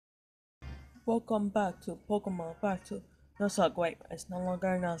Welcome back to Pokemon, back to Nuzlocke. Wait, it's no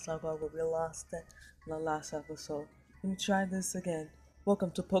longer Nuzlocke where we lost it in the last episode. Let me try this again.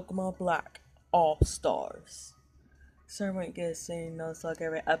 Welcome to Pokemon Black All Stars. Sorry when you get seeing Nuzlocke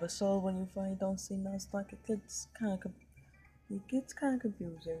every episode. When you finally don't see Nuzlocke, it gets kind of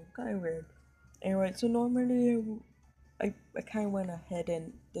confusing, kind of weird. Anyway, so normally I kind of went ahead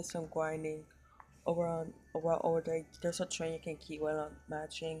and did some grinding over there. There's a train you can keep without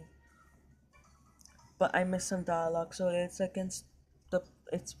matching. But I missed some dialogue, so it's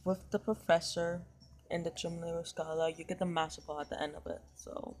with the professor and the gym leader scholar. You get the master ball at the end of it.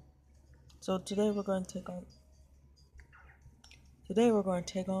 So today we're going to take on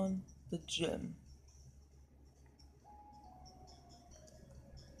the gym.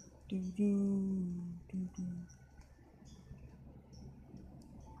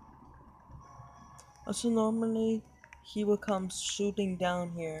 Also, normally he would come shooting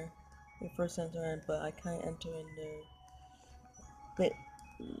down here. We first enter in, but I can't enter in there a bit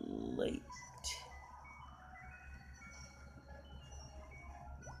late.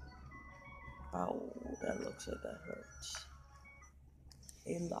 Ow, that looks like that hurts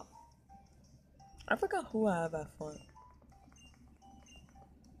a lot. I forgot who I have at front.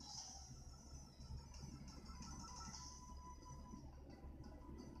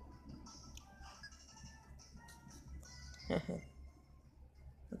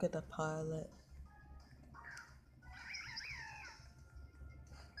 Look at the pilot.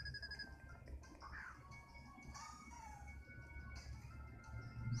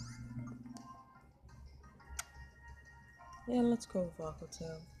 Yeah, let's go with Aqua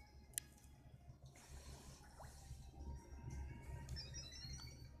Tail.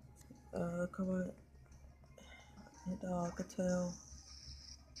 Come on. Hit the Aqua Tail.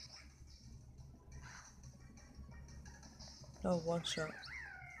 No, one shot.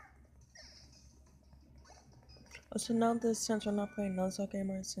 Also, now this since we're not playing Nuzlocke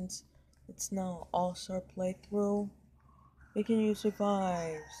anymore, since it's now All-Star playthrough, we can use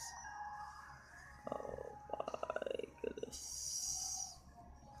revives. Oh my goodness.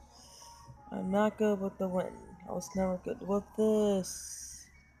 I'm not good with the wind. I was never good with this.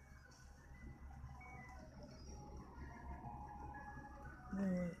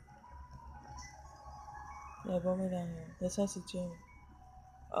 Alright. Yeah, put me down here. This has a gym.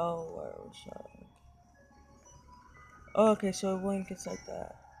 Oh, where was shot? Oh, okay, so it wouldn't get like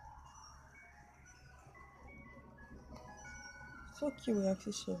that. So cute, we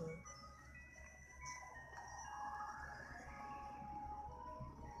actually shiver.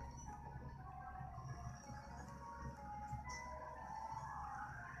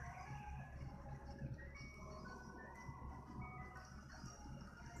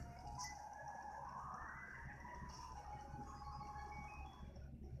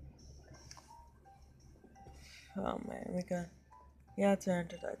 Oh man, we got to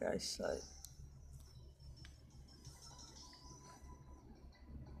enter that guy's site.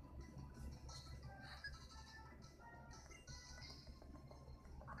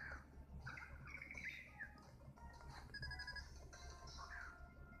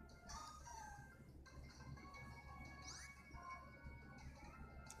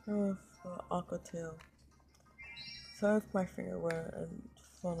 Oh, for Aqua Tail. Sorry if my finger went in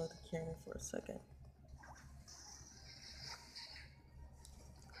front of the camera for a second.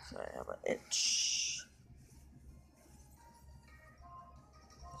 Sorry, I have an itch.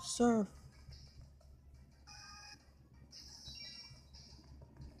 Surf.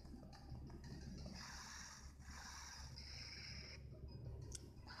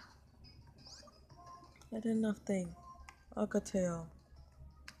 I did nothing. Aqua Tail.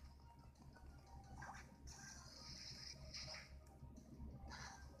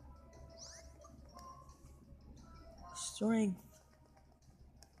 Strength.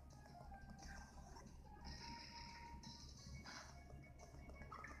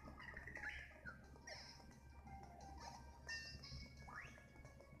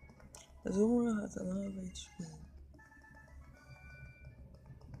 Azumarill has a lot of HP.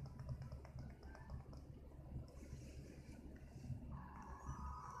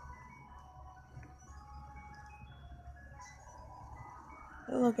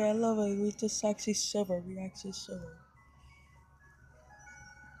 Hey, look, I love it. We just actually shiver. We actually shiver.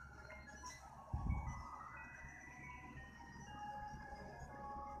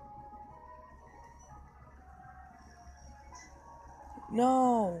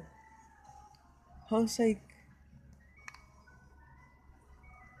 No! Jose.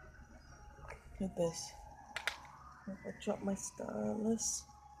 Look at this. If I drop my stylus.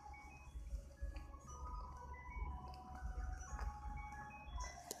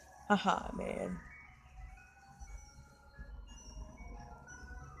 Haha, man.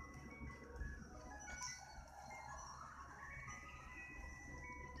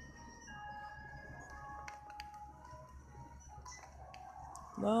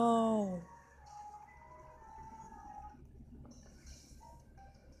 No.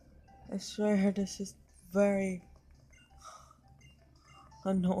 I swear this is very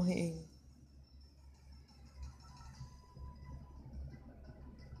annoying.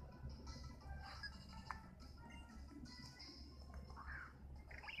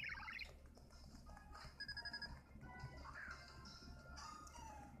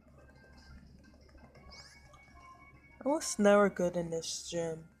 I was never good in this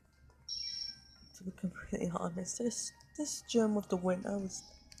gym. To be completely honest, this gym with the wind I was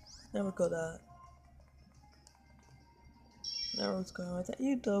never good at. Never was going with that.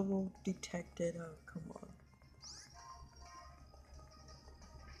 You double detected. Oh, come on.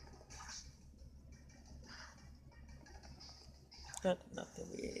 Got nothing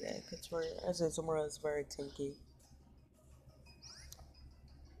we ate at because as Izumura is very tinky.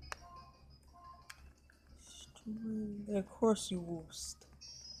 Of course you woosed.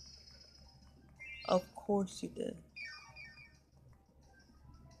 Of course you did.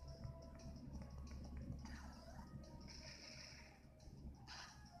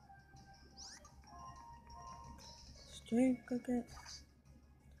 Strength cookie.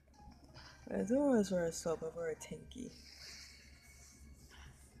 Izumura is very slow but very tinky.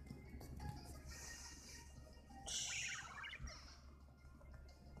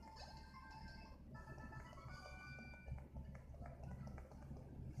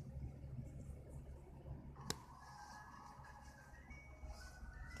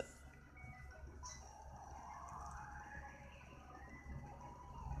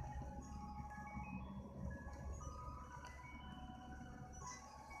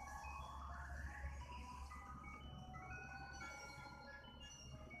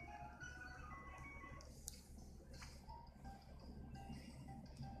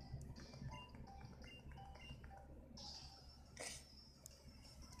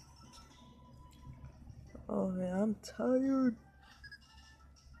 Oh man, I'm tired.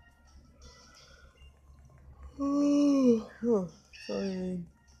 Oh, sorry.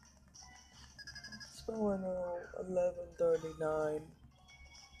 It's going on 11:39.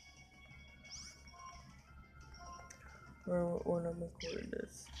 When I'm recording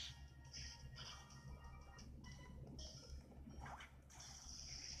this.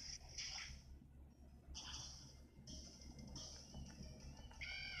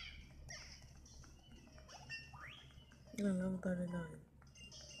 Yeah, 11:39.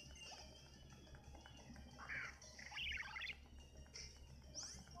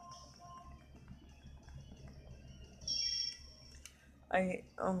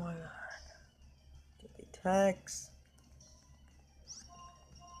 Oh my god. Get the text.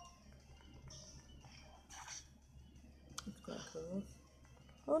 It's quite close.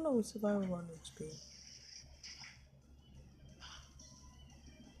 Oh no, we survived 1 HP.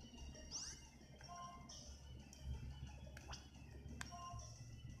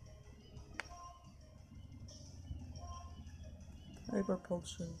 Hyper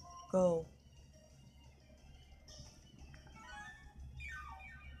potion. Go.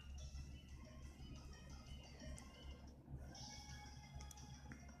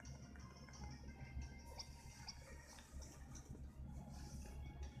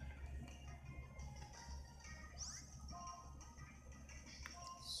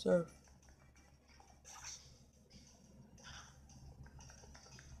 Surf.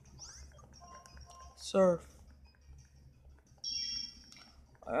 Surf.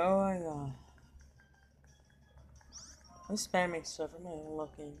 Oh my god. I'm spamming surf. I'm not even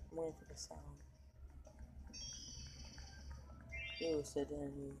looking. I'm waiting for the sound. Ew, said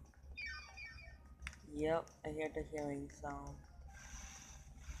enemy. Yep, I hear the hearing sound.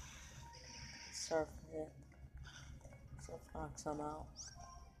 Surf it. Surf knocks him out.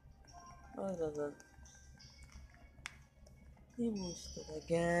 No, it doesn't. He boosted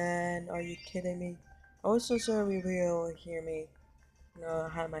again. Are you kidding me? I was so sure we were able to hear me. No, I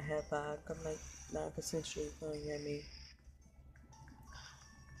had my head back. I'm like 9% sure you can't hear me.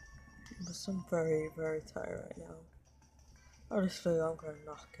 But I'm very, very tired right now. I just feel I'm gonna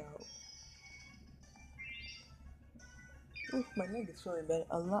knock out. Oof, my neck is feeling better.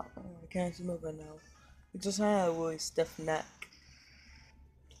 A lot better. I can't move it now. It just had a really stiff neck.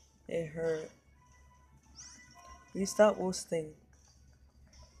 It hurt. We stopped boosting.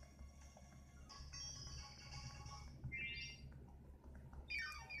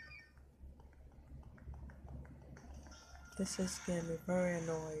 This is getting me very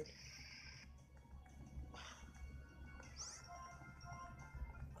annoyed.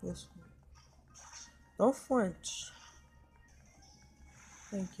 This one. No French.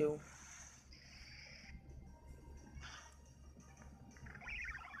 Thank you.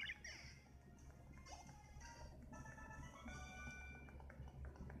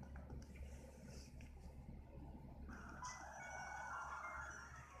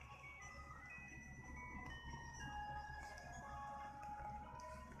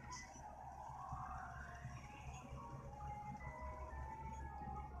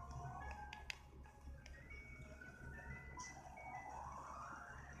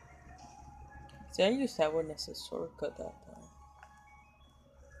 See, I used that one as a shortcut that time.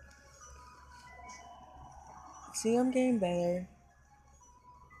 See, I'm getting better.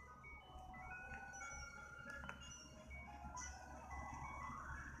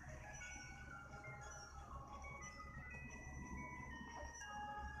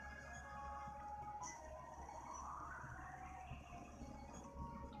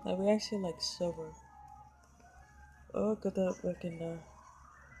 Like, we actually like silver. Oh, good that we can,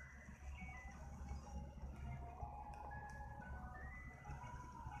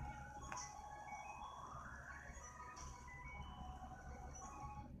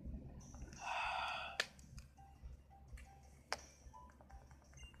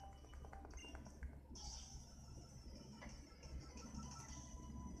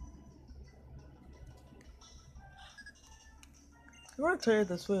 I'm gonna tell you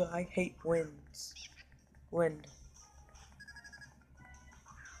this way, I hate winds. Wind.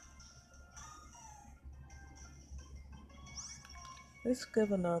 Let's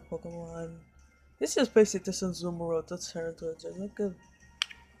give another Pokemon. This is basically just a Zoomer to turn into a gym. Let's give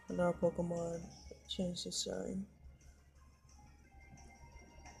another Pokemon. Change the sign.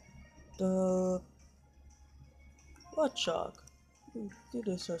 The what chalk? You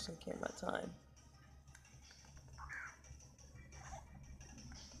deserve some camera time.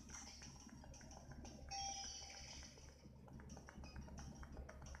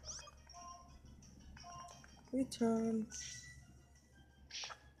 Return.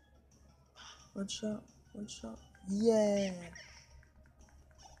 One shot. One shot. Yeah.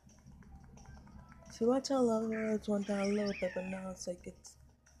 See, watch how level it's went down a little bit, but now it's like it's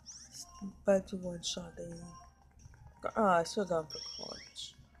back to one shot. Ah, I still got for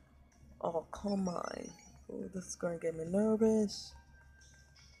clutch. Oh, come on. Oh, this is gonna get me nervous.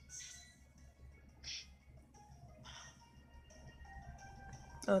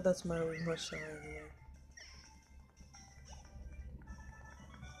 Oh, that's my one shot anyway.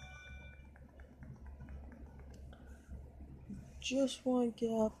 Just want to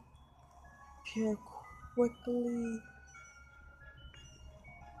get up here quickly.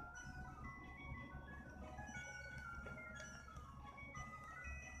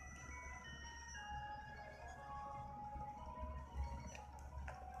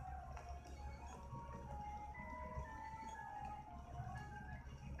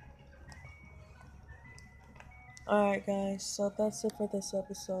 Alright, guys, so that's it for this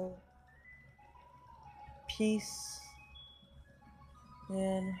episode. Peace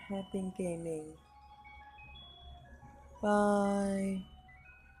and happy gaming. Bye.